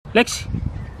Lexi.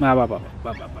 Ba ba ba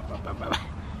ba ba ba ba.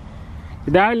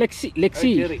 ഇതാണ് ലെക്സി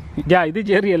ഇത്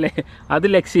Jerry അല്ലേ, അത്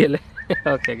ലെക്സി അല്ലേ?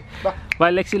 Okay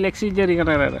Lexy Jerry.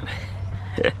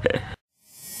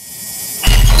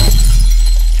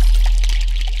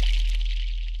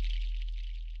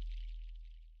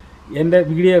 എൻ്റെ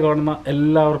വീഡിയോ കാണുന്ന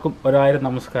എല്ലാവർക്കും 1000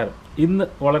 നമസ്കാരം. ഇന്ന്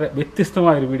വളരെ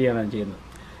വ്യത്യസ്തമായൊരു വീഡിയോ ആണ് ഞാൻ ചെയ്യുന്നത്.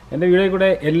 എൻ്റെ വീഡിയോയിൽ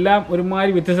കൂടെ എല്ലാം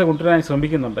ഒരുമാതിരി വ്യത്യസ്തത കൊണ്ടുവരാൻ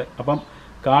ശ്രമിക്കുന്നുണ്ട്. അപ്പം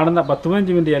കാണുന്ന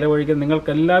 10-15 മിനിറ്റ് ചിലവഴിക്കുന്ന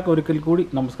നിങ്ങൾക്ക് എല്ലാവർക്കും ഒരിക്കൽ കൂടി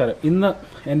നമസ്കാരം. ഇന്ന്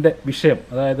എൻ്റെ വിഷയം,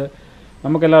 അതായത്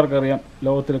നമുക്കെല്ലാവർക്കും അറിയാം,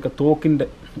 ലോകത്തിലൊക്കെ തോക്കിൻ്റെ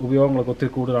ഉപയോഗങ്ങളൊക്കെ ഒത്തിരി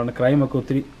കൂടുതലാണ്. ക്രൈമൊക്കെ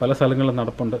ഒത്തിരി പല സ്ഥലങ്ങളിലും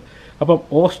നടപ്പുണ്ട്. അപ്പം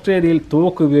ഓസ്ട്രേലിയയിൽ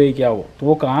തോക്ക് ഉപയോഗിക്കാവോ,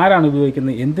 തോക്ക് ആരാണ്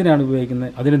ഉപയോഗിക്കുന്നത്, എന്തിനാണ്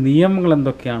ഉപയോഗിക്കുന്നത്, അതിൻ്റെ നിയമങ്ങൾ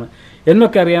എന്തൊക്കെയാണ്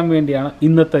എന്നൊക്കെ അറിയാൻ വേണ്ടിയാണ്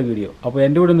ഇന്നത്തെ വീഡിയോ. അപ്പോൾ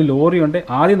എൻ്റെ കൂടെ ഇന്ന് ലോറിയുണ്ട്.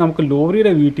 ആദ്യം നമുക്ക്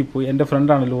ലോറിയുടെ വീട്ടിൽ പോയി, എൻ്റെ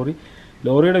ഫ്രണ്ടാണ്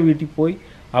ലോറിയുടെ വീട്ടിൽ പോയി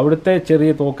അവിടുത്തെ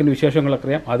ചെറിയ തോക്കിൻ്റെ വിശേഷങ്ങളൊക്കെ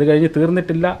അറിയാം. അത് കഴിഞ്ഞ്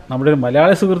തീർന്നിട്ടില്ല. നമ്മുടെ ഒരു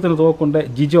മലയാളി സുഹൃത്തിന് തോക്കുണ്ട്,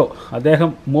 ജിജോ. അദ്ദേഹം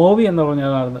മോവി എന്ന്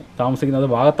പറഞ്ഞാണ് താമസിക്കുന്നത്.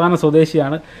 വാകത്താന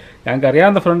സ്വദേശിയാണ്, ഞങ്ങൾക്ക്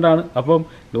അറിയാവുന്ന ഫ്രണ്ടാണ്. അപ്പം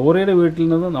ലോറിയുടെ വീട്ടിൽ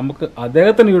നിന്ന് നമുക്ക്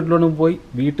അദ്ദേഹത്തിൻ്റെ വീട്ടിലോട്ടും പോയി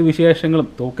വീട്ടുവിശേഷങ്ങളും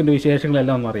തോക്കിൻ്റെ വിശേഷങ്ങളും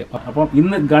എല്ലാം ഒന്നും അറിയാം. അപ്പം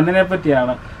ഇന്ന് ഗണ്ണിനെ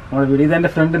പറ്റിയാണ് നമ്മുടെ വീട്.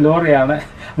 ഇതെൻ്റെ ഫ്രണ്ട് ലോറിയാണ്.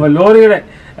 അപ്പോൾ ലോറിയുടെ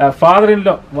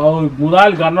ഫാദറിൻ്റെ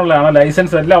 3 ഗണ്ണുള്ളതാണ്,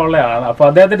 ലൈസൻസ് എല്ലാം ഉള്ളതാണ്. അപ്പോൾ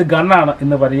അദ്ദേഹത്തിൻ്റെ ഗണ്ണാണ്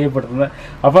ഇന്ന് പരിചയപ്പെടുത്തുന്നത്.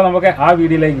 അപ്പോൾ നമുക്ക് ആ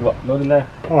വീഡിയോയിലേക്ക് പോവാം. ലോറിയിലെ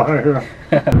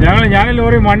ഞാൻ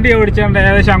ലോറി വണ്ടി ഓടിച്ചുകൊണ്ട്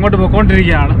ഏകദേശം അങ്ങോട്ട്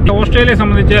പോയിക്കൊണ്ടിരിക്കുകയാണ്. ഓസ്ട്രേലിയയെ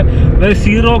സംബന്ധിച്ച് അതായത്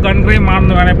 0 ഗൺ ക്രൈം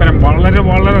ആണെന്ന് വേണമെങ്കിൽ പറയാം. വളരെ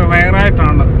വളരെ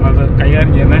റെയറായിട്ടാണ് അത്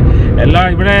കൈകാര്യം ചെയ്യുന്നത്.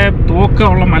 ഇവിടെ തോക്ക്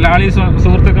ഉള്ള മലയാളി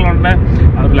സുഹൃത്തുക്കളുണ്ട്,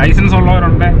 അത് ലൈസൻസ്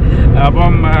ഉള്ളവരുണ്ട്.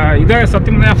 അപ്പം ഇത്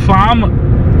സത്യം പറഞ്ഞാൽ ഫാം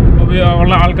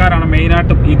ഉള്ള ആൾക്കാരാണ്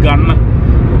മെയിനായിട്ടും ഈ ഗണ്ണ്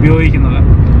ഉപയോഗിക്കുന്നത്.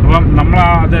 അപ്പം നമ്മൾ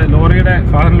അത് ലോറിയുടെ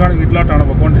ഫാദറിൻ്റെ വീട്ടിലോട്ടാണ്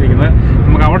പോയിക്കൊണ്ടിരിക്കുന്നത്.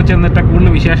 നമുക്ക് അവിടെ ചെന്നിട്ട്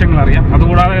കൂടുതൽ വിശേഷങ്ങൾ അറിയാം.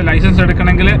 അതുകൂടാതെ ലൈസൻസ്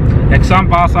എടുക്കണമെങ്കിൽ എക്സാം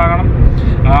പാസ്സാകണം.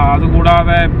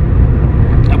 അതുകൂടാതെ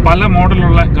പല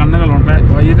മോഡലുള്ള ഗണ്ണുകളുണ്ട്.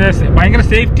 ഇത് ഭയങ്കര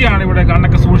സേഫ്റ്റിയാണ് ഇവിടെ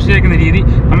ഗണ്ണൊക്കെ സൂക്ഷിച്ചേക്കുന്ന രീതി.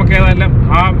 നമുക്ക്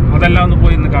അതെല്ലാം ഒന്ന്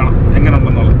പോയി ഇന്ന് കാണാം എങ്ങനെ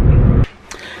ഉണ്ടെന്നുള്ളത്.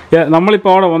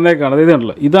 നമ്മളിപ്പോൾ അവിടെ വന്നേക്കാണ്.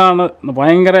 ഇതുണ്ടല്ലോ, ഇതാണ്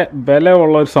ഭയങ്കര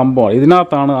ബലമുള്ള ഒരു സംഭവമാണ്.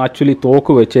 ഇതിനകത്താണ് ആക്ച്വലി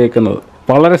തോക്ക് വെച്ചേക്കുന്നത്.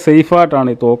 വളരെ സേഫായിട്ടാണ്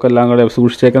ഈ തോക്കെല്ലാം കൂടെ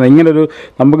സൂക്ഷിച്ചേക്കുന്നത്. ഇങ്ങനൊരു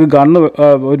നമുക്ക് ഗണ്ണ്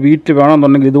ഒരു വീട്ടിൽ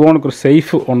വേണമെന്നുണ്ടെങ്കിൽ ഇതുപോലൊരു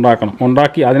സേഫ്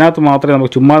ഉണ്ടാക്കി അതിനകത്ത് മാത്രമേ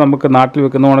നമുക്ക് ചുമ്മാ നമുക്ക് നാട്ടിൽ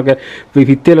വെക്കുന്ന പോണൊക്കെ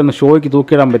ഭിത്തിയിലൊന്ന് ഷോയ്ക്ക്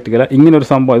തൂക്കിയിടാൻ പറ്റില്ല. ഇങ്ങനൊരു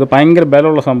സംഭവം, ഇത് ഭയങ്കര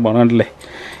ബലമുള്ള സംഭവമാണ്. കണ്ടില്ലേ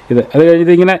അത്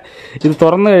കഴിഞ്ഞിട്ട് ഇത്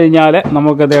തുറന്നു കഴിഞ്ഞാൽ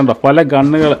നമുക്കത് കണ്ടോ പല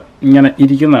ഗണ്ണുകൾ ഇങ്ങനെ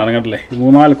ഇരിക്കുന്നതാണ്. കണ്ടില്ലേ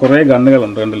 3-4 കുറേ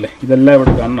ഗണ്ണുകളുണ്ട്. കണ്ടില്ലേ ഇതെല്ലാം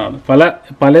ഇവിടെ ഗണ്ണാണ്.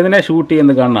 പലതിനെ ഷൂട്ട്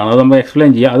ചെയ്യുന്ന ഗണ്ണാണ്. അത് നമ്മൾ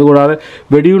എക്സ്പ്ലെയിൻ ചെയ്യാം. അതുകൂടാതെ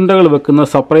വെടിയുണ്ടകൾ വെക്കുന്നത്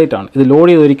സെപ്പറേറ്റ് ആണ്. ഇത് ലോഡ്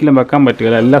ചെയ്ത് ഒരിക്കലും വെക്കാൻ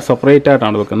പറ്റില്ല, എല്ലാം സെപ്പറേറ്റ്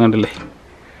ആയിട്ടാണ് വെക്കുന്നത്. കണ്ടില്ലേ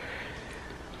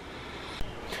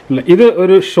ഇത്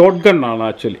ഒരു ഷോർട്ട് ഗണ്ണാണ്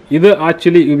ആക്ച്വലി. ഇത്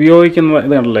ഉപയോഗിക്കുന്ന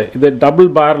ഇത് കണ്ടല്ലേ, ഇത് ഡബിൾ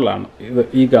ബാരലാണ്.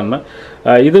 ഈ ഗണ്ണ്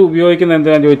ഇത് ഉപയോഗിക്കുന്നത്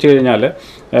എന്താണെന്ന് ചോദിച്ചു കഴിഞ്ഞാൽ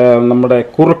നമ്മുടെ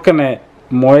കുറുക്കനെ,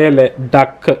 മുയല്,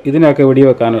 ഡക്ക് ഇതിനൊക്കെ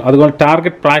വെടിവെക്കാനും അതുപോലെ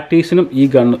ടാർഗറ്റ് പ്രാക്ടീസിനും ഈ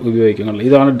ഗണ്ണ് ഉപയോഗിക്കുന്നുണ്ട്.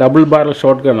 ഇതാണ് ഡബിൾ ബാരൽ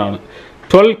ഷോർട്ട് ഗണ്ണാണ്.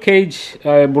 12 gauge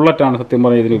ബുള്ളറ്റാണ് സത്യം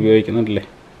പറഞ്ഞാൽ ഇതിന് ഉപയോഗിക്കുന്നുണ്ടല്ലേ.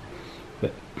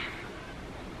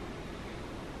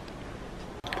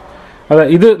 അതെ,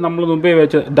 ഇത് നമ്മൾ മുമ്പേ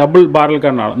വെച്ച ഡബിൾ ബാരൽ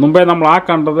ഗണ്ണാണ്. മുമ്പേ നമ്മൾ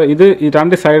കണ്ടത് ഇത് ഈ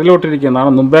 2 സൈഡിലോട്ടിരിക്കുന്നതാണ്.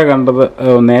 മുമ്പേ കണ്ടത്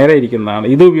നേരെ ഇരിക്കുന്നതാണ്.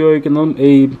 ഇത് ഉപയോഗിക്കുന്നതും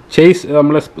ഈ ചേസ്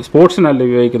നമ്മൾ സ്പോർട്സിനല്ല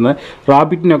ഉപയോഗിക്കുന്നത്.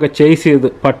 റാബിറ്റിനൊക്കെ ചേസ് ചെയ്ത്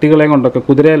പട്ടികളെയും കൊണ്ടൊക്കെ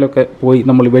കുതിരയിലൊക്കെ പോയി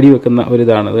നമ്മൾ വെടിവെക്കുന്ന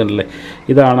ഒരിതാണ്. ഇതല്ലേ,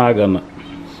 ഇതാണ് ആ ഗണ്ണ്.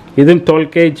 ഇതും 12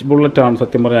 gauge ബുള്ളറ്റാണ്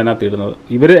സത്യം പറഞ്ഞാൽ അതിനകത്ത് ഇടുന്നത്.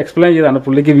 ഇവർ എക്സ്പ്ലെയിൻ ചെയ്താണ്.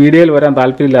 പുള്ളിക്ക് വീഡിയോയിൽ വരാൻ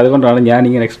താല്പര്യമില്ല, അതുകൊണ്ടാണ്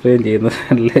ഞാനിങ്ങനെ എക്സ്പ്ലെയിൻ ചെയ്യുന്നത്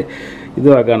അല്ലേ.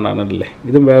 ഇതും ആ ഗണ്ണാണ് അല്ലേ.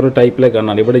 ഇതും വേറൊരു ടൈപ്പിലെ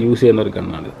ഗണ്ണാണ്, ഇവിടെ യൂസ് ചെയ്യുന്ന ഒരു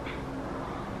ഗണ്ണാണിത്.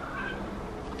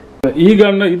 ഈ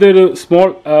ഗണ്ണ് ഇതൊരു സ്മോൾ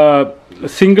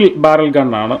സിംഗിൾ ബാരൽ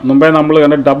ഗണ്ണാണ്. മുമ്പേ നമ്മൾ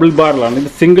കണ്ട ഡബിൾ ബാരലാണ്. ഇത്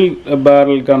സിംഗിൾ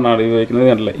ബാരൽ ഗണ്ണാണ് ഉപയോഗിക്കുന്നത്.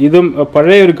 കണ്ടല്ലേ, ഇതും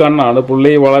പഴയ ഒരു ഗണ്ണാണ്.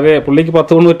 പുള്ളിക്ക്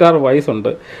 96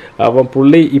 വയസ്സുണ്ട്. അപ്പം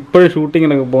പുള്ളി ഇപ്പോഴും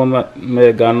ഷൂട്ടിങ്ങിനൊക്കെ പോകുന്ന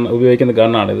ഉപയോഗിക്കുന്ന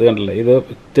ഗണ്ണാണ് ഇത്. കണ്ടല്ലേ, ഇത്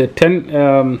 10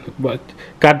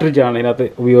 കാർട്രിഡ്ജാണ് ഇതിനകത്ത്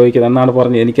ഉപയോഗിക്കുന്നത് എന്നാണ്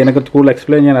പറഞ്ഞത്. എനിക്കതിനെക്കുറിച്ച് കൂടുതൽ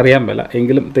എക്സ്പ്ലെയിൻ ചെയ്യാൻ അറിയാൻ പറ്റില്ല.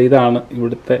 എങ്കിലും ഇതാണ്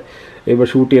ഇവിടുത്തെ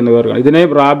ഷൂട്ട് ചെയ്യുന്ന വേറെ. ഇതിനെ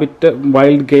റാബിറ്റ്,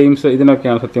 വൈൽഡ് ഗെയിംസ്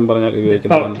ഇതിനൊക്കെയാണ് സത്യം പറഞ്ഞാൽ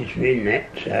ഉപയോഗിക്കുന്നത്.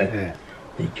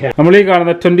 നമ്മൾ ഈ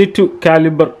കാണുന്ന 22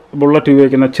 കാലിബർ ബുള്ളറ്റ്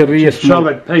ഉപയോഗിക്കുന്ന ചെറിയ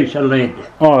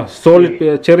സോളിഡ്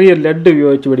ചെറിയ ലെഡ്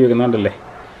ഉപയോഗിച്ച് വെടിവെക്കുന്നുണ്ടല്ലേ.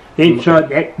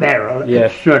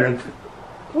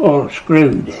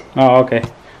 ഓക്കെ,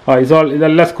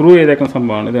 ഇതെല്ലാം സ്ക്രൂ ചെയ്തേക്കുന്ന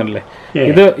സംഭവമാണ്. ഇതല്ലേ,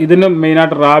 ഇതിന്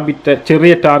മെയിനായിട്ട് റാബിറ്റ്,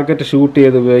 ചെറിയ ടാർഗറ്റ് ഷൂട്ട്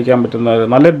ചെയ്ത് ഉപയോഗിക്കാൻ പറ്റുന്ന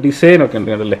നല്ല ഡിസൈനൊക്കെ ഉണ്ട്.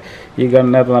 കണ്ടല്ലേ, ഈ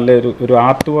ഗണ്ണിനകത്ത് നല്ല ഒരു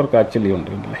ആർട്ട് വർക്ക് ആക്ച്വലി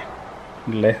ഉണ്ട്.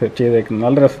 കണ്ടല്ലേ ചെയ്തേക്കുന്നത്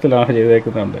നല്ല രസത്തിലാണ്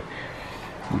ചെയ്തേക്കുന്നുണ്ട്.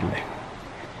 അല്ലേ,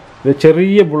 ഇത്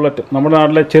ചെറിയ ബുള്ളറ്റ്, നമ്മുടെ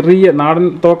നാട്ടിലെ ചെറിയ നാടൻ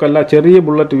തോക്കല്ല, ചെറിയ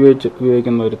ബുള്ളറ്റ്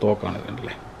ഉപയോഗിക്കുന്ന ഒരു തോക്കാണ്.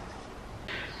 കണ്ടല്ലേ,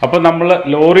 അപ്പോൾ നമ്മൾ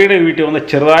ലോറിയുടെ വീട്ടിൽ വന്ന്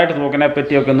ചെറുതായിട്ട് തോക്കിനെ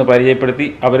പറ്റിയൊക്കെ ഒന്ന് പരിചയപ്പെടുത്തി.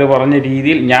 അവർ പറഞ്ഞ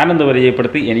രീതിയിൽ ഞാനൊന്ന്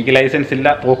പരിചയപ്പെടുത്തി. എനിക്ക് ലൈസൻസ് ഇല്ല,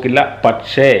 തോക്കില്ല.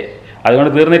 പക്ഷേ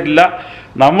അതുകൊണ്ട് തീർന്നിട്ടില്ല.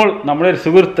 നമ്മുടെ ഒരു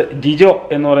സുഹൃത്ത് ജിജോ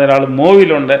എന്ന് പറഞ്ഞ ഒരാൾ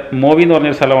മോവിലുണ്ട്. മോവി എന്ന്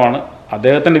പറഞ്ഞൊരു സ്ഥലമാണ്,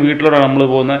 അദ്ദേഹത്തിൻ്റെ വീട്ടിലൂടെയാണ് നമ്മൾ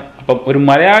പോകുന്നത്. അപ്പം ഒരു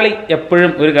മലയാളി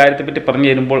എപ്പോഴും ഒരു കാര്യത്തെപ്പറ്റി പറഞ്ഞു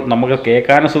തരുമ്പോൾ നമുക്ക്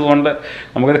കേൾക്കാനും സുഖമുണ്ട്,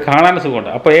 നമുക്കത് കാണാനും സുഖമുണ്ട്.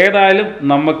 അപ്പോൾ ഏതായാലും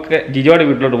നമുക്ക് ജിജോയുടെ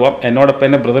വീട്ടിലോട്ട് പോകാം. എന്നോടൊപ്പം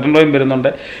എൻ്റെ ബ്രദറിൻ്റെയും വരുന്നുണ്ട്.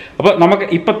 അപ്പോൾ നമുക്ക്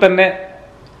ഇപ്പം തന്നെ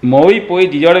മോവി പോയി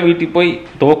ജിജോയുടെ വീട്ടിൽ പോയി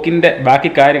തോക്കിൻ്റെ ബാക്കി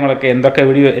കാര്യങ്ങളൊക്കെ, എന്തൊക്കെ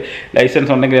വീഡിയോ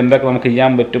ലൈസൻസ് ഉണ്ടെങ്കിൽ എന്തൊക്കെ നമുക്ക്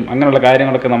ചെയ്യാൻ പറ്റും, അങ്ങനെയുള്ള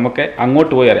കാര്യങ്ങളൊക്കെ നമുക്ക്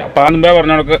അങ്ങോട്ട് പോയി അറിയാം. അപ്പോൾ മുമ്പേ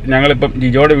പറഞ്ഞവർക്ക് ഞങ്ങളിപ്പം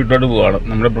ജിജോയുടെ വീട്ടിലോട്ട് പോവുകയാണ്.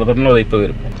 നമ്മുടെ ബ്രദറിനോട് ഇപ്പോൾ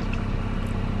വരും.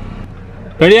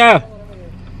 റെഡിയാ?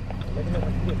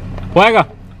 പോയേക്കാം.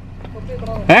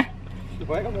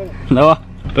 എന്താ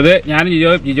അപ്പോൾ ഇത് ഞാൻ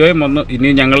ജിജോയും വന്നു. ഇനി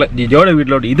ഞങ്ങൾ ജിജോയുടെ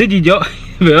വീട്ടിലോട്ട്, ഇത് ജിജോ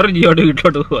വേറൊരു ജിജോയുടെ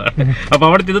വീട്ടിലോട്ട് പോവാണ്. അപ്പോൾ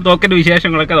അവിടുത്തെ ഇത് തോക്കിൻ്റെ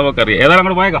വിശേഷങ്ങളൊക്കെ നമുക്കറിയാം. ഏതായാലും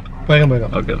നമ്മൾ പോയേക്കാം.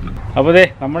 ഓക്കെ. അപ്പോൾ ഇതേ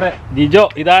നമ്മുടെ ജിജോ,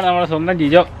 ഇതാണ് നമ്മുടെ സ്വന്തം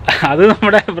ജിജോ, അത്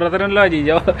നമ്മുടെ ബ്രദറിനോ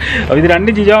ജിജോ. അപ്പോൾ ഇത് രണ്ട്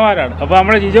ജിജോമാരാണ്. അപ്പോൾ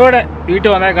നമ്മുടെ ജിജോയുടെ വീട്ടിൽ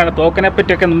വന്നേക്കാണ് തോക്കിനെ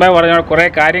പറ്റിയൊക്കെ മുമ്പേ പറഞ്ഞ കുറേ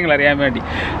കാര്യങ്ങൾ അറിയാൻ വേണ്ടി.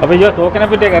 അപ്പോൾ ജിജോ തോക്കിനെ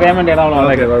പറ്റിയൊക്കെ അറിയാൻ വേണ്ടിയാണ് നമ്മൾ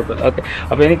വന്നേക്കുന്നത്. ഓക്കെ.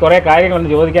 അപ്പോൾ എനിക്ക് കുറേ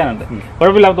കാര്യങ്ങളൊന്ന് ചോദിക്കാനുണ്ട്.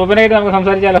 കുഴപ്പമില്ല, തോപ്പിനായിട്ട് നമുക്ക്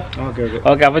സംസാരിച്ചാലോ?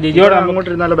 ഓക്കെ. അപ്പോൾ ജിജോയുടെ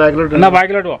എന്നാൽ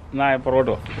ബാക്കിലോട്ട് പോകാം, എന്നാൽ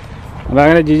പുറകോട്ട് പോകാം. അപ്പോൾ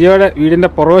അങ്ങനെ ജിജോയുടെ വീടിൻ്റെ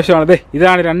പുറവശമാണ്. അതെ,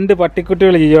 ഇതാണ് രണ്ട്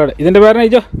പട്ടിക്കുട്ടികൾ ജിജോയുടെ. ഇതിൻ്റെ പേരാണ്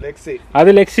ജിജോ? അത്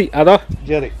ലെക്സി, അതോ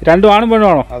രണ്ടും ആണും പെണ്ണും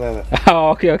ആണോ?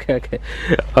 Okay okay okay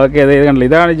okay. അതെ, ഇത് കണ്ടില്ല,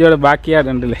 ഇതാണ് ജിജോയുടെ ബാക്കി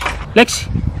യാർഡ് ഉണ്ടല്ലേ. ലെക്സി,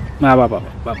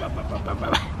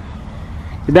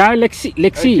 ഇതാണ്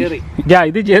ലെക്സി.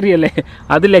 ഇത് ജെറി അല്ലേ,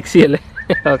 അത് ലെക്സി അല്ലേ?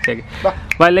 Okay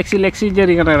okay. ലെക്സി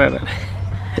ജെറി.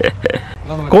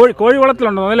 കോഴി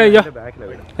വളത്തിലുണ്ടോ അതല്ലേ ജിജോ?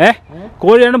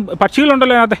 കോഴിയാണ്,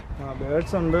 പക്ഷികളുണ്ടല്ലോ അതിനകത്തെ.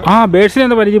 ബേഡ്സിനെ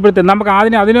ഒന്ന് പരിചയപ്പെടുത്തി നമുക്ക്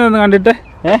അതിനെ ഒന്ന് കണ്ടിട്ട്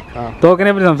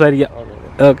തോക്കിനെ പറ്റി സംസാരിക്കാം.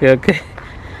 Okay okay.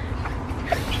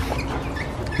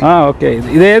 ഓക്കെ.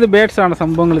 ഇതേത് ബേഡ്സ് ആണ്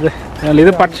സംഭവങ്ങൾ?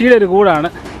 ഇത് പക്ഷിയുടെ ഒരു കൂടാണ്.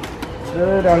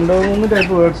 2-3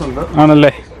 ടൈപ്പ് ബേഡ്സ് ഉണ്ട്.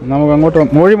 ആണല്ലേ? നമുക്ക് അങ്ങോട്ട്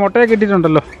കോഴി മുട്ടയൊക്കെ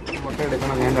ഇട്ടിട്ടുണ്ടല്ലോ.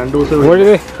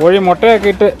 കോഴി മുട്ടയൊക്കെ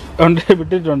ഇട്ട്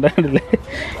വിട്ടിട്ടുണ്ട്.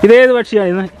 ഇതേത്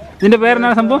പക്ഷിയാണ്? ഇതിന്റെ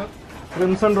പേരെന്താണ് സംഭവം?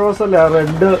 ക്രിംസൺ റോസ് അല്ല,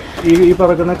 റെഡ്. ഈ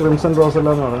പറക്കുന്ന ക്രിംസൺ റോസ് അല്ല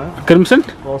എന്ന് പറഞ്ഞാൽ ക്രിംസൺ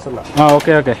റോസ് അല്ല.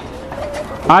 Okay okay.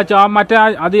 മറ്റേ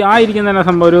അത് ഇരിക്കുന്ന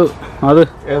സംഭവം ഒരു അത്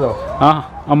ഏതോ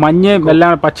മഞ്ഞ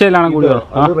എല്ലാം പച്ചയിലാണ് കൂടുതൽ.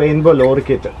 റെയിൻബോ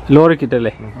ലോറിക്കിറ്റ്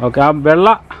അല്ലേ? ഓക്കെ. ആ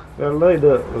വെള്ള ഇത്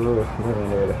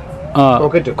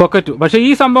കൊക്കറ്റു. പക്ഷെ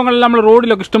ഈ സംഭവങ്ങളെല്ലാം നമ്മൾ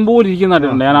റോഡിലൊക്കെ ഇഷ്ടംപോലെ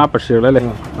ഇരിക്കുന്നതായിട്ടുണ്ട് ഞാൻ, ആ പക്ഷികൾ അല്ലേ?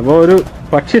 അപ്പോൾ ഒരു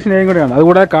പക്ഷി സ്നേഹം കൂടെയാണ്.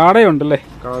 അതുകൂടാതെ കാടയുണ്ടല്ലേ?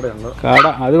 കാട,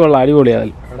 അത് കൊള്ളാം,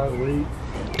 അടിപൊളിയാണ്.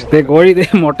 കോഴി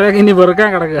മുട്ടയൊക്കെ ഇനി വെറുക്കാൻ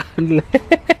കിടക്കുക.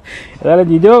 ഏതായാലും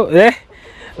ജിജോ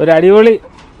ഒരു അടിപൊളി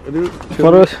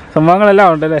സംഭവങ്ങളെല്ലാം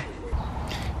ഉണ്ടല്ലേ.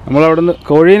 നമ്മളവിടുന്ന്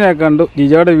കോഴീനെയൊക്കെ കണ്ടു.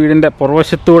 ജിജോയുടെ വീടിൻ്റെ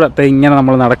പുറവശത്തൂടെ ഇങ്ങനെ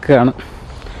നമ്മൾ നടക്കുകയാണ്.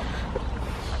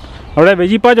 അവിടെ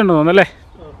വെജിപ്പാച്ചുണ്ടെന്ന് തോന്നല്ലേ?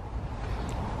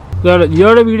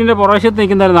 ജിജോയുടെ വീടിൻ്റെ പുറവശത്ത്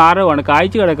നിൽക്കുന്ന ഒരു നാരകമാണ്,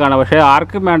 കായ്ച്ചു കിടക്കുകയാണ്. പക്ഷേ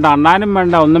ആർക്കും വേണ്ട, അണ്ണാനും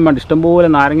വേണ്ട, ഒന്നും വേണ്ട, ഇഷ്ടംപോലെ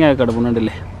നാരങ്ങയൊക്കെ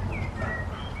കിടപ്പുന്നുണ്ടല്ലേ.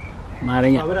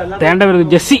 നാരങ്ങ തേണ്ട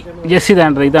വരുന്നത് ജെസ്സി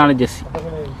തേണ്ടത്. ഇതാണ് ജെസ്സി.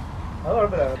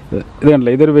 ഇത്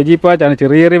കണ്ടല്ലേ, ഇതൊരു വെജി പാച്ചാണ്.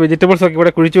 ചെറിയ ചെറിയ വെജിറ്റബിൾസ് ഒക്കെ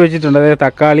ഇവിടെ കുഴിച്ച് വെച്ചിട്ടുണ്ട്. അതായത്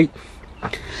തക്കാളി,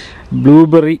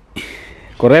 ബ്ലൂബെറി,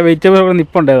 കുറേ വെജിറ്റബിൾസ് ഇവിടെ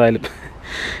നിൽപ്പുണ്ട്. ഏതായാലും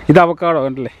ഇത് അവക്കാഡോ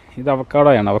കണ്ടല്ലേ, ഇത്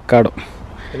അവക്കാഡോയാണ്. അവക്കാഡോ.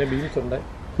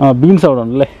 ബീൻസ് അവിടെ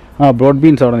ഉണ്ടല്ലേ. ബ്രോഡ്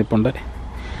ബീൻസ് അവിടെ നിൽപ്പുണ്ട്.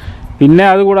 പിന്നെ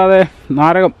അതുകൂടാതെ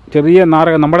നാരകം, ചെറിയ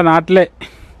നാരകം, നമ്മുടെ നാട്ടിലെ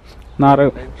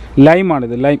നാരകം,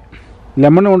 ലൈമാണിത്.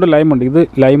 ലെമൺ കൊണ്ട് ലൈമുണ്ട്. ഇത്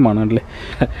ലൈമാണ് അല്ലേ?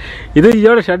 ഇത്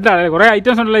ജിജോയുടെ ഷെഡാണ്. കുറേ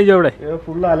ഐറ്റംസ് ഉണ്ടല്ലോ ജിജോയുടെ.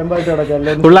 ഫുൾ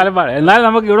അലമ്പാട്. എന്നാലും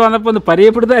നമുക്ക് ഇവിടെ വന്നപ്പോൾ ഒന്ന്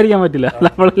പരിചയപ്പെടുത്താതിരിക്കാൻ പറ്റില്ല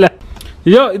നമ്മളല്ല.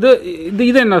 ജിജോ,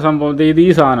 ഇത് എന്നാ സംഭവം? ഇത്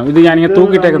ഈ സാധനം ഞാനിങ്ങനെ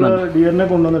തൂക്കിയിട്ടേക്കുന്നുണ്ട്.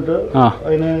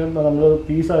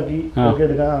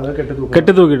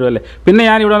 കെട്ടി തൂക്കിയിട്ടു അല്ലേ? പിന്നെ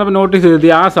ഞാൻ ഇവിടെ വന്നപ്പോൾ നോട്ടീസ് ചെയ്ത്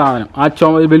ആ സാധനം, ആ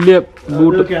വലിയ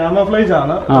ബൂട്ട് ക്യാമഫ്ലേജ്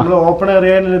ആണ്. ഓപ്പൺ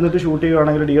ഏരിയയിൽ നിന്നിട്ട് ഷൂട്ട്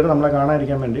ചെയ്യുകയാണെങ്കിൽ ഡിയർ നമ്മളെ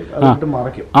കാണാതിരിക്കാൻ വേണ്ടി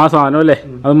മറയ്ക്കും ആ സാധനം അല്ലേ?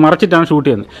 അത് മറച്ചിട്ടാണ് ഷൂട്ട്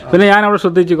ചെയ്യുന്നത്. പിന്നെ ഞാൻ അവിടെ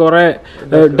ശ്രദ്ധിച്ച് കുറേ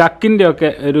ഡക്കിന്റെ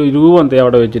ഒക്കെ ഒരു രൂപം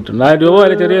അവിടെ വെച്ചിട്ടുണ്ട്. ആ രൂപം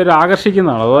അല്ലെ ചെറിയൊരു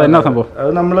ആകർഷിക്കുന്നതാണോ? അതോ എന്നാ സംഭവം?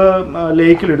 അത് നമ്മള്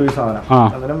ലേക്കിലിടും ഈ സാധനം.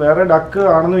 അന്നേരം വേറെ ഡക്ക്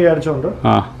ആണെന്ന് വിചാരിച്ചോണ്ട്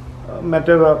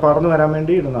മറ്റേ പറന്ന് വരാൻ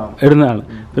വേണ്ടി ഇടുന്നതാണ്.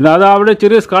 പിന്നെ അത് അവിടെ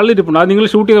ചെറിയ സ്കൾ ഇരിപ്പുണ്ട്. അത് നിങ്ങൾ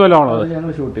ഷൂട്ട് ചെയ്ത വല്ലതാണോ? അത്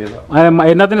ഞങ്ങൾ ഷൂട്ട് ചെയ്ത.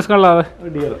 എന്നാത്തിന്റെ സ്കളാണ്?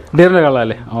 ഡിയറിന്റെ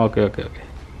കളല്ലേ? Okay okay okay.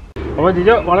 അപ്പോൾ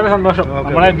ജിജോ, വളരെ സന്തോഷം.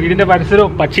 നമ്മളെ വീടിൻ്റെ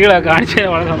പരിസരവും പക്ഷികളൊക്കെ കാണിച്ചത്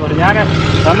വളരെ സന്തോഷം. ഞാൻ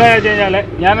എന്താണെന്ന് വെച്ച് കഴിഞ്ഞാൽ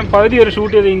ഞാൻ പകുതി ഒരു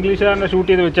ഷൂട്ട് ചെയ്ത് ഇംഗ്ലീഷുകാരനെ ഷൂട്ട്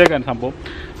ചെയ്ത് വെച്ചേക്കാൻ സംഭവം.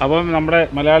 അപ്പം നമ്മുടെ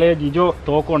മലയാളിയെ ജിജോ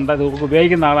തോക്കുണ്ട്, തോക്ക്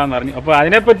ഉപയോഗിക്കുന്ന ആളാണെന്ന് പറഞ്ഞു. അപ്പോൾ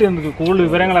അതിനെപ്പറ്റി കൂടുതൽ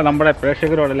വിവരങ്ങൾ നമ്മുടെ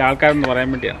പ്രേക്ഷകരോട് അല്ലെങ്കിൽ ആൾക്കാരെന്ന് പറയാൻ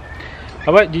വേണ്ടിയാണ്.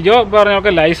 അപ്പോൾ ജിജോ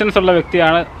പറഞ്ഞൊക്കെ ലൈസൻസ് ഉള്ള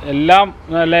വ്യക്തിയാണ്, എല്ലാം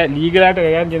നല്ല ലീഗലായിട്ട്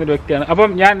കൈകാര്യം ചെയ്യുന്ന ഒരു വ്യക്തിയാണ്. അപ്പം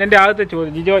ഞാൻ എൻ്റെ ആദ്യത്തെ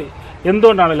ചോദ്യം, ജിജോ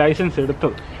എന്തുകൊണ്ടാണ് ലൈസൻസ്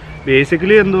എടുത്തത്?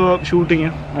 ബേസിക്കലി എന്തുവാ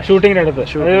ഷൂട്ടിങ്ങിന് എടുത്തത്,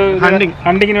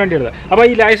 ഹണ്ടിങ്ങിന് വേണ്ടി എടുത്തത്. അപ്പോൾ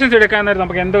ഈ ലൈസൻസ് എടുക്കാൻ നേരം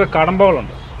നമുക്ക് എന്തൊക്കെ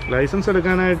കടമ്പകളുണ്ട്? ലൈസൻസ്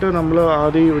എടുക്കാനായിട്ട് നമ്മൾ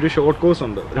ആദ്യം ഒരു ഷോർട്ട് കോഴ്സ്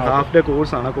ഉണ്ട്, ഒരു ഹാഫ് ഡേ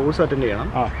കോഴ്സാണ്. കോഴ്സ് അറ്റൻഡ് ചെയ്യണം.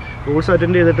 കോഴ്സ്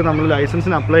അറ്റൻഡ് ചെയ്തിട്ട് നമ്മൾ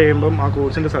ലൈസൻസിന് അപ്ലൈ ചെയ്യുമ്പം ആ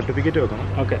കോഴ്സിന്റെ സർട്ടിഫിക്കറ്റ് വെക്കണം.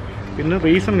 ഓക്കെ. പിന്നെ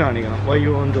റീസൺ കാണിക്കണം, why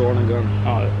you want to on A gun,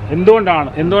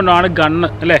 എന്തുകൊണ്ടാണ് ഗണ്ണ്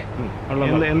അല്ലേ,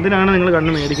 എന്തിനാണ് നിങ്ങൾ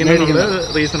ഗണ്ണ് മേടിക്കുന്നത്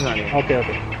റീസൺ കാണിക്കണം. Okay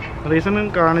okay. റീസൺ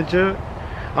കാണിച്ച്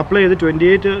അപ്ലൈ ചെയ്ത്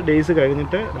 28 ഡേയ്സ്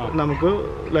കഴിഞ്ഞിട്ട് നമുക്ക്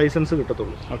ലൈസൻസ്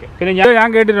കിട്ടത്തുള്ളൂ. ഓക്കെ. പിന്നെ ഞാൻ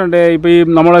കേട്ടിട്ടുണ്ട് ഇപ്പോൾ ഈ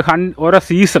നമ്മൾ ഓരോ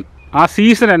സീസൺ, ആ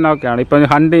സീസൺ എന്നൊക്കെയാണ് ഇപ്പം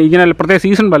ഹണ്ട് ഇങ്ങനെ പ്രത്യേക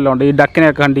സീസൺ വല്ലതും ഉണ്ട് ഈ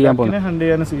ഡക്കിനെയൊക്കെ ഹണ്ട് ചെയ്യാൻ പോകുന്നത്? ഹണ്ട്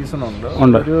ചെയ്യാൻ സീസൺ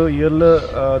ഉണ്ട്, ഒരു ഇയറിൽ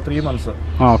 3 months.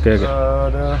 Okay okay.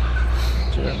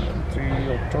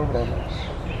 October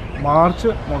March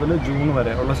മുതൽ ജൂൺ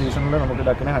വരെ ഉള്ള സീസണിൽ നമുക്ക്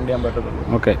ഡക്കിനെ ഹണ്ട് ചെയ്യാൻ പറ്റത്തുള്ളൂ.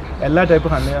 ഓക്കെ. എല്ലാ ടൈപ്പ്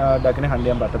ഡക്കിനെ ഹണ്ട്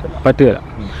ചെയ്യാൻ പറ്റില്ല.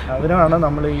 അതിനാണ്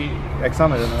നമ്മൾ ഈ എക്സാം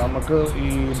എഴുതുന്നത്. നമുക്ക് ഈ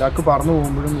ഡക്ക് പറന്നു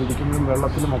പോകുമ്പോഴും ഇരിക്കുമ്പോഴും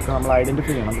വെള്ളത്തിലും ഒക്കെ നമ്മൾ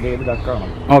ഐഡന്റിഫൈ ചെയ്യണം ഇത് ഏത് ഡക്കാണ്.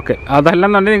 ഓക്കെ.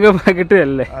 അതല്ലെന്നുണ്ടെങ്കിൽ നിങ്ങൾക്ക്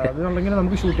കിട്ടുകയല്ലേ? അതുണ്ടെങ്കിൽ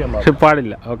നമുക്ക് ഷൂട്ട് ചെയ്യാൻ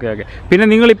പാടില്ല. Okay okay. പിന്നെ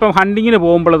നിങ്ങളിപ്പം ഹണ്ടിങ്ങിന്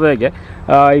പോകുമ്പോഴത്തേക്ക്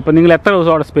ഇപ്പം നിങ്ങൾ എത്ര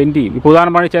ദിവസം അവിടെ സ്പെൻഡ് ചെയ്യും? ഇപ്പോൾ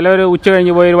ഉദാഹരണമായി ചിലവർ ഉച്ച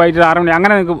കഴിഞ്ഞ് പോയി വൈകിട്ട് 6 മണി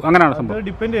അങ്ങനെയാണ് സംഭവം?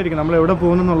 ഡിപ്പെൻഡ് ചെയ്തിരിക്കും നമ്മൾ എവിടെ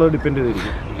പോകുന്നുള്ളത് ഡിപ്പെൻഡ്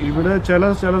ചെയ്തിരിക്കും. ഇവിടെ ചില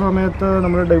സമയത്ത്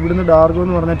നമ്മുടെ ഇവിടുന്ന് ഡാർഗോ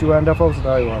എന്ന് പറഞ്ഞാൽ 2.5 hours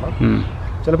ഡ്രൈവാണ്.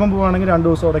 ചിലപ്പം പോവുകയാണെങ്കിൽ 2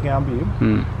 ദിവസം അവിടെ ക്യാമ്പ് ചെയ്യും.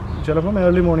 ചിലപ്പം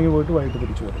ഏർലി മോർണിംഗ് പോയിട്ട് വൈകിട്ട്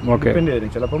തിരിച്ചു വരും. ഡിപ്പെൻഡ്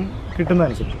ചെയ്തിരിക്കും, ചിലപ്പം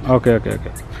കിട്ടുന്നതനുസരിച്ച്. Okay okay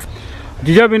okay.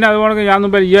 ജിജോ, പിന്നെ അതുപോലെ ഞാൻ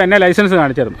മുമ്പ് ജിജോ എന്നെ ലൈസൻസ്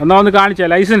കാണിച്ചായിരുന്നു, എന്നാൽ ഒന്ന്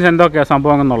കാണിച്ചാൽ ലൈസൻസ് എന്തൊക്കെയാണ്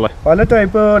സംഭവം എന്നുള്ളത്? പല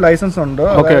ടൈപ്പ് ലൈസൻസ് ഉണ്ട്.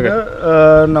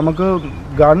 നമുക്ക്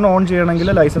ഗൺ ഓൺ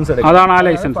ചെയ്യണമെങ്കിൽ ലൈസൻസ് എടുക്കാം. അതാണ് ആ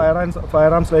ലൈസൻസ്,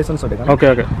 ഫയർ ആംസ് ലൈസൻസ് എടുക്കാം. Okay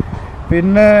okay.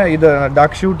 പിന്നെ ഇത്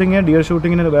ഡക്ക് ഷൂട്ടിങ്, ഡിയർ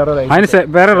ഷൂട്ടിങ്ങിന് വേറെ ലൈസൻസ്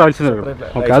എടുക്കണം.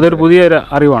 ഓക്കെ, അതൊരു പുതിയൊരു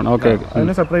അറിവാണ്. Okay okay.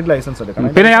 അതിന് സെപ്പറേറ്റ് ലൈസൻസ് എടുക്കണം.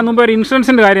 പിന്നെ ഞാൻ മുമ്പ് ഒരു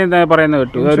ഇൻഷുറൻസിന്റെ കാര്യം എന്താ പറയുന്നത്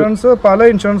കേട്ടു? ഇൻഷുറൻസ് പല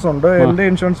ഇൻഷുറൻസ് ഉണ്ട്. എന്റെ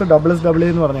ഇൻഷുറൻസ് SSW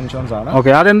എന്ന് പറഞ്ഞ ഇൻഷുറൻസ് ആണ്.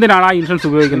 ഓക്കെ. അതെന്തിനാണ് ആ ഇൻഷുറൻസ്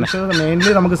ഉപയോഗിക്കുന്നത്?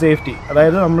 മെയിൻലി നമുക്ക് സേഫ്റ്റി,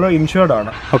 അതായത് നമ്മൾ ഇൻഷുർഡ്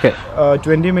ആണ്. ഓക്കെ.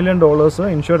 $20 million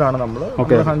ഇൻഷുർഡ് ആണ്. നമ്മൾ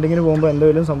ഹണ്ടിങ്ങിന് പോകുമ്പോൾ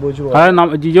എന്തെങ്കിലും സംഭവിച്ചു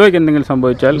പോകും, ജിജോയ്ക്ക് എന്തെങ്കിലും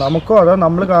സംഭവിച്ചാൽ നമുക്കോ അതോ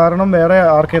നമ്മൾ കാരണം വേറെ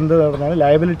ആർക്ക് എന്ത് പറഞ്ഞാൽ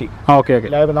ലയബിലിറ്റി. Okay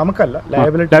okay. നമുക്കല്ല,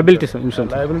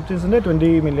 ലയബിലിറ്റീസിന്റെ $20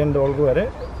 million വരെ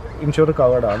ഇൻഷുർ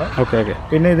കവേർഡ് ആണ്. Okay okay.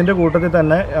 പിന്നെ ഇതിന്റെ കൂട്ടത്തിൽ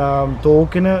തന്നെ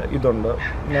തോക്കിന് ഇതുണ്ട്,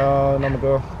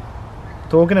 നമുക്ക്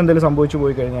തോക്കിന് എന്തെങ്കിലും സംഭവിച്ചു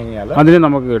പോയി കഴിഞ്ഞു കഴിഞ്ഞാൽ അതിന്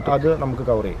നമുക്ക് കിട്ടും, അത് നമുക്ക്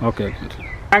കവർ ചെയ്യും. ഓക്കെ.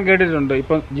 ഞാൻ കേട്ടിട്ടുണ്ട്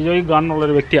ഇപ്പം ജിജോയ്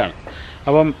ഗണ്ണുള്ളൊരു വ്യക്തിയാണ്.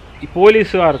 അപ്പം ഈ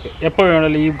പോലീസുകാർക്ക് എപ്പോൾ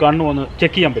വേണമെങ്കിലും ഈ ഗണ്ണ് വന്ന്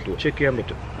ചെക്ക് ചെയ്യാൻ പറ്റുമോ? ചെക്ക് ചെയ്യാൻ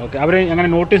പറ്റും. ഓക്കെ. അവർ അങ്ങനെ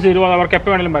നോട്ടീസ് തരുമോ? അവർക്ക്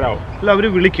എപ്പോൾ വേണമെങ്കിലും വരാമോ? അല്ല, അവർ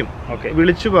വിളിക്കും. ഓക്കെ.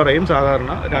 വിളിച്ച് പറയും.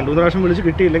 സാധാരണ 2-3 പ്രാവശ്യം വിളിച്ച്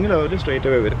കിട്ടിയില്ലെങ്കിൽ അവർ സ്ട്രേറ്റ്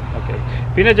അവേ വരും. ഓക്കെ.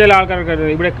 പിന്നെ ചില ആൾക്കാർക്ക്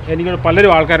ഇവിടെ എനിക്ക്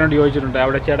പലരും ആൾക്കാരോട് ചോദിച്ചിട്ടുണ്ട്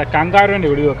അവിടെ ചേട്ടാ കങ്കാരുവിനെ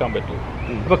വെടിവെക്കാൻ പറ്റുമോ?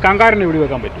 അപ്പോൾ കങ്കാരുവിനെ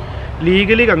വെടിവെക്കാൻ പറ്റും?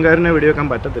 ലീഗലി കങ്കാരുവിനെ വെടിവെക്കാൻ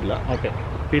പറ്റത്തില്ല. ഓക്കെ.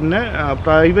 പിന്നെ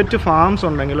പ്രൈവറ്റ് ഫാംസ്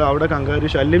ഉണ്ടെങ്കിൽ അവിടെ കങ്കാരു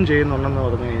ശല്യം ചെയ്യുന്നുണ്ടെന്ന്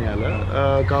പറഞ്ഞു കഴിഞ്ഞാൽ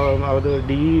അത്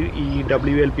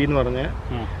DEWLP എന്ന് പറഞ്ഞ്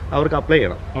അവർക്ക് അപ്ലൈ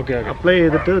ചെയ്യണം. ഓക്കെ. അപ്ലൈ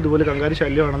ചെയ്തിട്ട് ഇതുപോലെ കങ്കാരു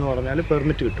ശല്യമാണെന്ന് പറഞ്ഞാൽ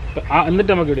പെർമിറ്റ് കിട്ടും,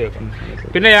 എന്നിട്ട് നമുക്ക് വെടിവെക്കാം.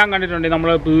 പിന്നെ ഞാൻ കണ്ടിട്ടുണ്ട് നമ്മൾ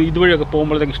ഇതുവഴിയൊക്കെ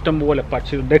പോകുമ്പോഴത്തേക്ക് ഇഷ്ടം പോലെ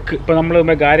പക്ഷി ഡെക്ക് ഇപ്പോൾ നമ്മൾ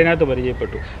കാര്യത്തിനകത്ത്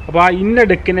പരിചയപ്പെട്ടു. അപ്പോൾ ആ ഇന്ന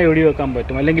ഡെക്കിനെ വെടിവെക്കാൻ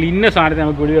പറ്റും, അല്ലെങ്കിൽ ഇന്ന സാധനത്തെ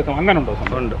നമുക്ക് വെടിവെക്കാം, അങ്ങനെ ഉണ്ടോ?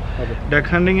 ഉണ്ട്.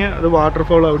 ഡെക്ക് ഹണ്ടിങ് അത്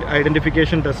വാട്ടർഫോൾ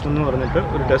ഐഡന്റിഫിക്കേഷൻ ടെസ്റ്റ് എന്ന് പറഞ്ഞിട്ട്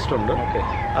ഒരു ടെസ്റ്റ് ഉണ്ട്.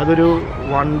 അതൊരു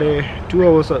 1 day 2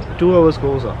 hours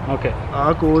കോഴ്സാണ്. ഓക്കെ. ആ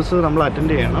കോഴ്സ് നമ്മൾ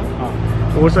അറ്റൻഡ് ചെയ്യണം.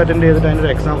 കോഴ്സ് അറ്റൻഡ് ചെയ്തിട്ട് അതിൻ്റെ ഒരു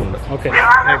എക്സാം ഉണ്ട്. ഓക്കെ.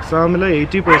 എക്സാമിൽ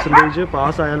 80%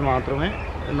 പാസ്സായാൽ മാത്രമേ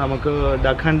നമുക്ക്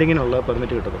ഡക്ക് ഹണ്ടിങ്ങിനുള്ള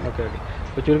പെർമിറ്റ് കിട്ടത്തുള്ളൂ. Okay okay.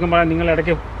 അപ്പോൾ ചുരുക്കം പറയാൻ നിങ്ങൾ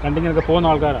ഇടയ്ക്ക് ഹണ്ടിങ്ങിനൊക്കെ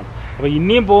പോകുന്ന ആൾക്കാരാണ്. അപ്പോൾ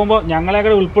ഇനിയും പോകുമ്പോൾ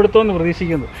ഞങ്ങളെയൊക്കെ ഉൾപ്പെടുത്തുമെന്ന്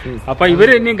പ്രതീക്ഷിക്കുന്നു. അപ്പോൾ ഇവർ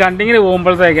ഇനിയും ഹണ്ടിങ്ങിന്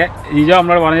പോകുമ്പോഴത്തേക്ക് ജിജോ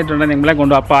നമ്മളോട് പറഞ്ഞിട്ടുണ്ട് നിങ്ങളെ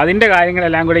കൊണ്ടുപോകും. അപ്പോൾ അതിൻ്റെ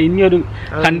കാര്യങ്ങളെല്ലാം കൂടെ ഇനിയൊരു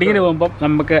ഹണ്ടിങ്ങിന് പോകുമ്പോൾ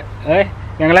നമുക്ക്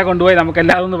ഞങ്ങളെ കൊണ്ടുപോയി നമുക്ക്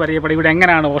എല്ലാവരും ഒന്ന് പരിചയപ്പെടും. ഇവിടെ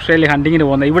എങ്ങനെയാണ് ഓസ്ട്രേലിയ ഹണ്ടിങ്ങിന്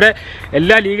പോകുന്നത്? ഇവിടെ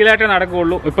എല്ലാം ലീഗലായിട്ടേ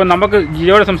നടക്കുകയുള്ളൂ. ഇപ്പം നമുക്ക്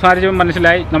ജിയോട് സംസാരിച്ചപ്പോൾ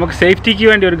മനസ്സിലായി നമുക്ക് സേഫ്റ്റിക്ക്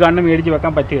വേണ്ടി ഒരു ഗണ്ണ് മേടിച്ച്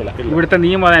വെക്കാൻ പറ്റുകയില്ല. ഇവിടുത്തെ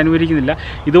നിയമം അത് അനുവദിക്കുന്നില്ല.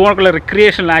 ഇതുപോലുള്ള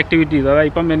റിക്രിയേഷണൽ ആക്ടിവിറ്റീസ്, അതായത്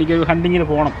ഇപ്പം എനിക്കൊരു ഹണ്ടിങ്ങിന്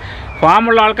പോകണം,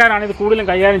 ഫാമുള്ള ആൾക്കാരാണ് ഇത് കൂടുതലും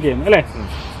കൈകാര്യം ചെയ്യുന്നത് അല്ലേ?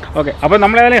 ഓക്കെ. അപ്പോൾ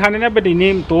നമ്മളേതായാലും ഹണ്ടിനെ പറ്റി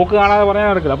ഇനിയും തോക്ക് കാണാതെ പറയാൻ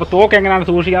നടക്കില്ല. അപ്പോൾ തോക്ക് എങ്ങനെയാണ്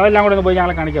സൂക്ഷിക്കുക അതെല്ലാം കൂടെ ഒന്ന് പോയി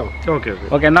ഞങ്ങളെ കാണിക്കാമോ? Okay okay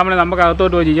okay. എന്നാൽ നമുക്ക്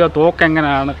അകത്തോട്ട് പോയി ജിജോ തോക്ക്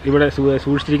എങ്ങനെയാണ് ഇവിടെ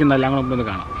സൂക്ഷിച്ചിരിക്കുന്നതെല്ലാം കൂടെ ഒന്ന്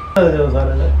കാണാം.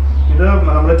 ഇത്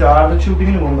നമ്മൾ ടാർഗറ്റ്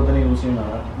ഷൂട്ടിങ്ങിന് പോകുമ്പോൾ തന്നെ യൂസ്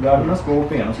ചെയ്യുന്നതാണ്. ഗണ്ണ് സ്കോപ്പ്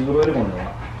ചെയ്യണം, 0-ൽ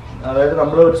കൊണ്ടുപോകണം. അതായത്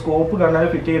നമ്മൾ ഒരു സ്കോപ്പ് കണ്ണാൽ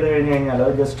ഫിറ്റ് ചെയ്ത് കഴിഞ്ഞ് കഴിഞ്ഞാൽ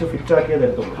അത് ജസ്റ്റ് ഫിറ്റ് ആക്കിയത്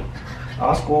എടുത്തുള്ളൂ. ആ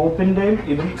സ്കോപ്പിൻ്റെയും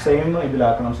ഇതും സെയിം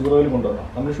ഇതിലാക്കണം, 0-ൽ കൊണ്ടുവരണം.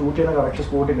 നമ്മൾ ഷൂട്ട് ചെയ്യുന്ന കറക്റ്റ്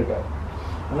സ്പോട്ടിൽ കിട്ടാം.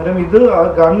 അന്നേരം ഇത് ആ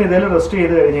ഗണ്ണ് ഇതേൽ റെസ്റ്റ്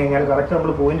ചെയ്ത് കഴിഞ്ഞ് കഴിഞ്ഞാൽ കറക്റ്റ്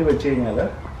നമ്മൾ പോയിന്റ് വെച്ച് കഴിഞ്ഞാൽ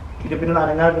ഇത് പിന്നെ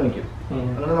നനങ്ങാതെ നിൽക്കും.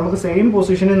 അങ്ങനെ നമുക്ക് സെയിം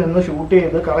പൊസിഷനിൽ നിന്ന് ഷൂട്ട്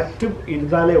ചെയ്ത് കറക്റ്റ്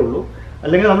ഇരുന്നാലേ ഉള്ളൂ.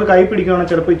 അല്ലെങ്കിൽ നമ്മൾ കൈ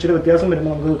പിടിക്കുകയാണെങ്കിൽ ചിലപ്പോൾ ഇച്ചിരി വ്യത്യാസം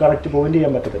വരുമ്പോൾ നമുക്ക് കറക്റ്റ് പോയിന്റ്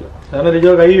ചെയ്യാൻ പറ്റത്തില്ല.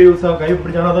 കൈ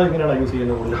പിടിച്ചാണോ അതോ ഇങ്ങനെയാണ് യൂസ്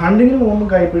ചെയ്യുന്നത്? ഹണ്ടിങ്ങിന് പോകുമ്പോൾ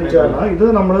കൈ പിടിച്ചാണ്. ഇത്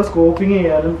നമ്മൾ സ്കോപ്പിംഗ്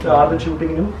ചെയ്യാനും ടാർഗറ്റ്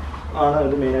ഷൂട്ടിങ്ങിനും ആണ്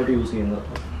ഇത് മെയിനായിട്ട് യൂസ് ചെയ്യുന്നത്.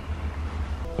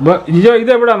 അപ്പോൾ ജിജോ ഇത്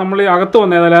എവിടെ നമ്മൾ അകത്ത്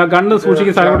വന്നേതല്ല ഗണ്ണ്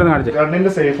സൂക്ഷിക്കുന്ന സ്ഥലം കൂടെ കാണിച്ചു?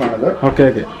 ഗണ്ണിന്റെ സേഫ് ആണത്. Okay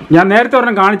okay. ഞാൻ നേരത്തെ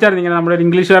ഒരെണ്ണം കാണിച്ചായിരുന്നു ഇങ്ങനെ നമ്മുടെ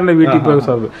ഇംഗ്ലീഷുകാരൻ്റെ വീട്ടിൽ പോയി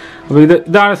സാർ. അപ്പോൾ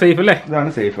ഇതാണ് സേഫ് അല്ലേ?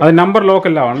 ഇതാണ് സേഫ്. അത് നമ്പർ ലോക്ക്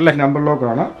എല്ലാം ആണല്ലേ? നമ്പർ ലോക്ക്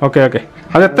ആണ്. Okay okay.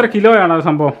 അത് എത്ര കിലോയാണ് അത്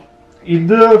സംഭവം?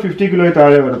 ഇത് 50 കിലോ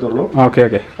താഴെ വരത്തുള്ളൂ. Okay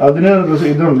okay. അതിന്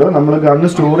ഇതുണ്ട്, നമ്മൾ ഗണ്ണ്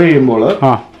സ്റ്റോർ ചെയ്യുമ്പോൾ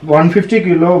 150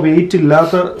 കിലോ വെയിറ്റ്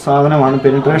ഇല്ലാത്ത സാധനമാണ്,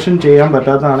 പെനിട്രേഷൻ ചെയ്യാൻ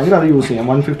പറ്റാത്തതാണെങ്കിൽ അത് യൂസ് ചെയ്യാം.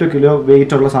 150 കിലോ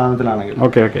വെയിറ്റ് ഉള്ള സാധനത്തിലാണെങ്കിൽ.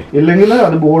 Okay okay. ഇല്ലെങ്കിൽ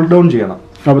അത് ബോൾട്ട് ഡൗൺ ചെയ്യണം,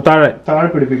 താഴെ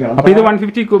പിടിപ്പിക്കണം. അപ്പൊ ഇത്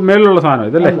 150 മേലുള്ള സാധനം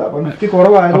ഇതല്ലേ? 150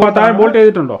 കുറവായത് താഴെ ബോൾട്ട്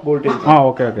ചെയ്തിട്ടുണ്ടോ? ബോൾട്ട് ചെയ്ത്.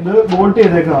 Okay okay. ഇത് ബോൾട്ട്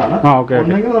ചെയ്തേക്കുന്നതാണ്.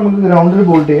 ഒന്നെങ്കിൽ നമുക്ക് ഗ്രൗണ്ടിൽ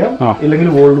ബോൾട്ട് ചെയ്യാം, ഇല്ലെങ്കിൽ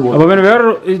വോൾഡ് ബോൾട്ട്. അപ്പൊ പിന്നെ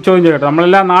വേറൊരു ചോദ്യം ചെയ്യട്ടെ,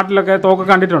 നമ്മളെല്ലാം നാട്ടിലൊക്കെ തോക്ക്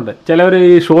കണ്ടിട്ടുണ്ട്, ചിലവർ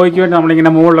ഈ ഷോയ്ക്ക് വേണ്ടി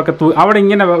നമ്മളിങ്ങനെ മുകളിലൊക്കെ അവിടെ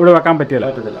ഇങ്ങനെ ഇവിടെ വെക്കാൻ പറ്റില്ല.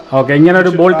 ഓക്കെ, ഇങ്ങനെ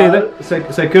ഒരു ബോൾട്ട് ചെയ്ത്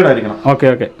സെക്യൂർഡ് ആയിരിക്കണം. Okay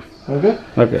okay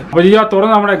okay. അപ്പൊ ഈ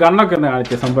തുറന്ന് നമ്മുടെ ഗണ്ണൊക്കെ ഒന്ന്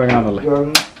കാണിച്ച സംഭവം എങ്ങനെയാണുള്ളത്?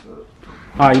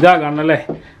 ഇതാ ഗണ്ണല്ലേ?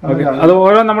 ഓക്കെ. അത്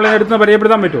ഓരോ നമ്മളെ എടുത്ത്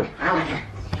പരിചയപ്പെടുത്താൻ പറ്റുമോ?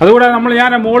 അതുകൂടാതെ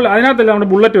ഞാൻ മുകളിൽ അതിനകത്തല്ലേ നമ്മുടെ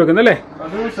ബുള്ളറ്റ് വെക്കുന്നല്ലേ?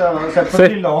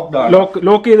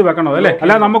 ലോക്ക് ചെയ്ത് വെക്കണോ അല്ലേ?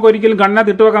 അല്ല നമുക്ക് ഒരിക്കലും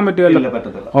ഗണ്ണകത്ത് ഇട്ട് വെക്കാൻ പറ്റുമല്ലോ?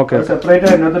 Okay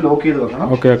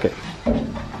okay okay.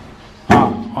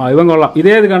 ഇവൻ കൊള്ളാം.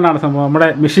 ഇതേത് ഗണ്ണാണ് സംഭവം? നമ്മുടെ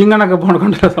മെഷീൻ ഗണ്ണൊക്കെ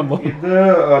പോണക്കൊണ്ടുള്ള സംഭവം.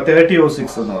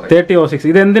 3006.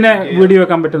 ഇത് എന്തിനെ വീഡിയോ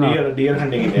വെക്കാൻ പറ്റുന്ന? Dear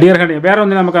hunting. വേറെ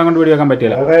ഒന്നിനും നമുക്ക് അങ്ങോട്ട് വീഡിയോ വെക്കാൻ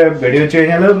പറ്റില്ല. വെടിവെച്ച്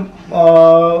കഴിഞ്ഞാൽ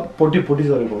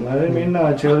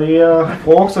ചെറിയ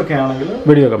ഫോക്സ് ഒക്കെ ആണെങ്കിൽ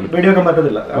വെടിവെക്കാൻ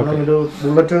പറ്റത്തില്ല.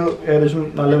 ബുള്ളറ്റ് ഏകദേശം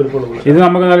നല്ല വലുപ്പമുള്ള.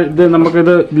 ഇത് നമുക്ക്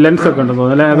ലെൻസ് ഒക്കെ ഉണ്ടെന്ന്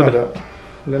തോന്നുന്നു.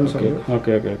 Okay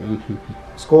okay.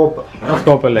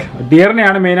 സ്കോപ്പ് അല്ലേ?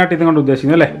 ഡിയറിനെയാണ് മെയിൻ ആയിട്ട് ഇത് കൊണ്ട്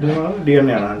ഉദ്ദേശിക്കുന്നത് അല്ലേ?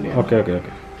 Okay okay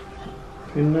okay.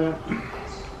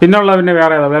 പിന്നെയുള്ള പിന്നെ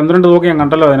വേറെ 12 നോക്കി ഞാൻ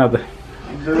കണ്ടല്ലോ അതിനകത്ത്.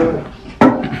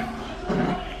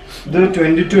 ഇത്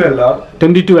 22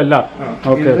 LR.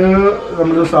 ഓക്കെ. ഇത്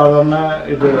നമ്മൾ സാധാരണ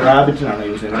ഇത് റാബിറ്റിനാണ്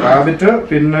യൂസ് ചെയ്യുന്നത്. റാബിറ്റ്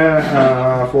പിന്നെ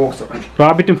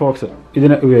റാബിറ്റും ഫോക്സ്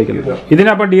ഇതിനെ ഉപയോഗിക്കുന്നത്.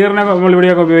 ഇതിനപ്പോൾ ഡിയറിനെ നമ്മൾ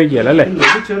ഇവിടെയൊക്കെ ഉപയോഗിക്കുകയല്ല അല്ലേ?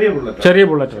 ചെറിയ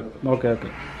ബുള്ളറ്റ്. Okay okay.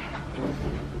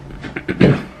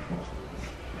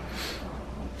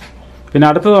 പിന്നെ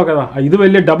അടുത്ത് നോക്കാതാ, ഇത്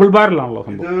വലിയ ഡബിൾ ബാരലാണല്ലോ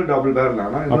സംഭവം? ഡബിൾ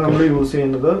ബാരലാണ്. നമ്മൾ യൂസ്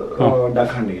ചെയ്യുന്നത്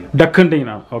ഡക്ക്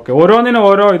ഹണ്ടിങ്ങിനാണ്. ഓക്കെ. ഓരോന്നിനും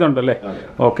ഓരോ ഇതുണ്ടല്ലേ?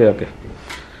 Okay okay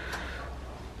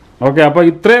okay. അപ്പോൾ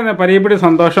ഇത്രയും പരിചയപ്പെടിയ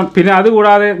സന്തോഷം. പിന്നെ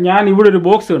അതുകൂടാതെ ഞാൻ ഇവിടെ ഒരു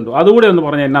ബോക്സ് കണ്ടു, അതുകൂടെ ഒന്ന്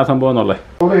പറഞ്ഞാൽ എന്നാ സംഭവം എന്നുള്ളത്?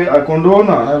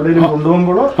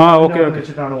 Okay okay.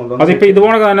 അതിപ്പോൾ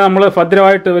ഇതുപോലെ തന്നെ നമ്മൾ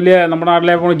ഭദ്രമായിട്ട് വലിയ നമ്മുടെ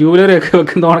നാട്ടിലെ ജൂവലറി ഒക്കെ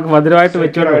വെക്കുന്ന ഭദ്രമായിട്ട്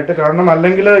വെച്ചോട്ടെ. കാരണം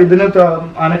അല്ലെങ്കിൽ ഇതിന്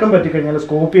അനക്കം പറ്റിക്കഴിഞ്ഞാൽ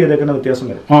സ്കോപ്പ് ചെയ്തേക്കുന്ന വ്യത്യാസം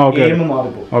വരും.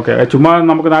 ഓക്കെ. ചുമ്മാ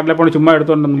നമുക്ക് നാട്ടിലെ പോണ ചുമ്മാ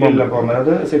എടുത്തോണ്ടൊന്നും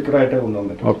അത് സെക്യൂർ ആയിട്ട് കൊണ്ടുപോകാൻ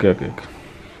പറ്റും. Okay okay okay.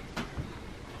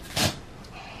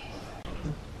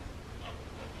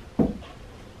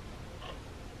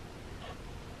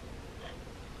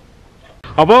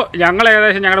 അപ്പോൾ ഞങ്ങൾ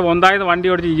ഏകദേശം ഞങ്ങളുടെ ഒന്നായത് വണ്ടി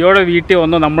ഓടിച്ച് ജിജോയുടെ വീട്ടിൽ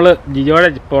വന്ന് നമ്മൾ ജിജോയുടെ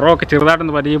പുറമൊക്കെ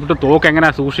ചെറുതായിട്ടൊന്ന് പരിചയപ്പെട്ടു. തോക്ക്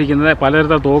എങ്ങനെയാണ് സൂക്ഷിക്കുന്നത്,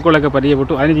 പലതരത്തിലുള്ള തോക്കുകളൊക്കെ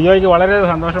പരിചയപ്പെട്ടു. അതിന് ജിജോയ്ക്ക് വളരെ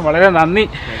സന്തോഷം, വളരെ നന്ദി.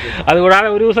 അതുകൂടാതെ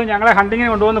ഒരു ദിവസം ഞങ്ങളെ ഹണ്ടിങ്ങിന്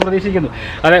കൊണ്ടുപോകുമെന്ന് പ്രതീക്ഷിക്കുന്നു.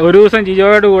 അതെ, ഒരു ദിവസം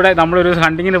ജിജോയുടെ കൂടെ നമ്മളൊരു ദിവസം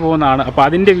ഹണ്ടിങ്ങിന് പോകുന്നതാണ്. അപ്പോൾ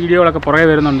അതിൻ്റെ വീഡിയോകളൊക്കെ പുറകെ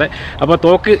വരുന്നുണ്ട്. അപ്പോൾ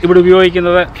തോക്ക് ഇവിടെ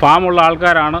ഉപയോഗിക്കുന്നത് ഫാമുള്ള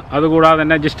ആൾക്കാരാണ്. അതുകൂടാതെ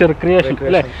തന്നെ ജസ്റ്റ് റിക്രിയേഷൻ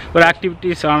അല്ലേ, ഒരു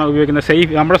ആക്ടിവിറ്റീസ് ആണ് ഉപയോഗിക്കുന്നത്.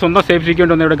 സേഫ്, നമ്മുടെ സ്വന്തം സേഫ്റ്റിക്ക്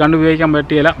വേണ്ടി ഒന്നും ഇവിടെ ഗണ്ണ് ഉപയോഗിക്കാൻ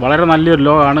പറ്റിയില്ല. വളരെ നല്ലൊരു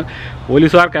ലോ ആണ്.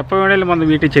 പോലീസുകാർക്ക് എപ്പോൾ വേണേലും വന്ന്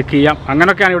വീട്ടിൽ ചെക്ക് ചെയ്യാം.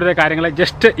 അങ്ങനെയൊക്കെയാണ് ഇവിടുത്തെ കാര്യങ്ങൾ.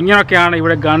 ജസ്റ്റ് ഇങ്ങനെയൊക്കെയാണ്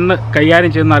ഇവിടെ ഗണ്ണ്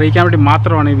കൈകാര്യം ചെയ്യുന്നത് അറിയിക്കാൻ വേണ്ടി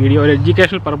മാത്രമാണ് ഈ വീഡിയോ. ഒരു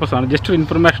എഡ്യൂക്കേഷണൽ പർപ്പസാണ്, ജസ്റ്റ് ഒരു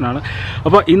ഇൻഫർമേഷനാണ്.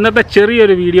 അപ്പോൾ ഇന്നത്തെ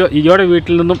ചെറിയൊരു വീഡിയോ ജിജോയുടെ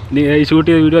വീട്ടിൽ നിന്നും ഷൂട്ട്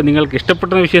ചെയ്ത വീഡിയോ നിങ്ങൾക്ക്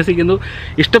ഇഷ്ടപ്പെട്ടെന്ന് വിശ്വസിക്കുന്നു.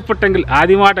 ഇഷ്ടപ്പെട്ടെങ്കിൽ,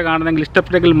 ആദ്യമായിട്ട് കാണുന്നെങ്കിൽ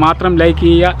ഇഷ്ടപ്പെട്ടെങ്കിൽ മാത്രം ലൈക്ക്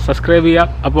ചെയ്യുക, സബ്സ്ക്രൈബ്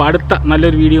ചെയ്യുക. അപ്പോൾ അടുത്ത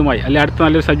നല്ലൊരു വീഡിയോയുമായി, അല്ലെങ്കിൽ അടുത്ത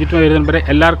നല്ലൊരു സബ്ജക്റ്റുമായി വരുന്നവരെ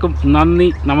എല്ലാവർക്കും നന്ദി,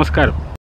 നമസ്കാരം.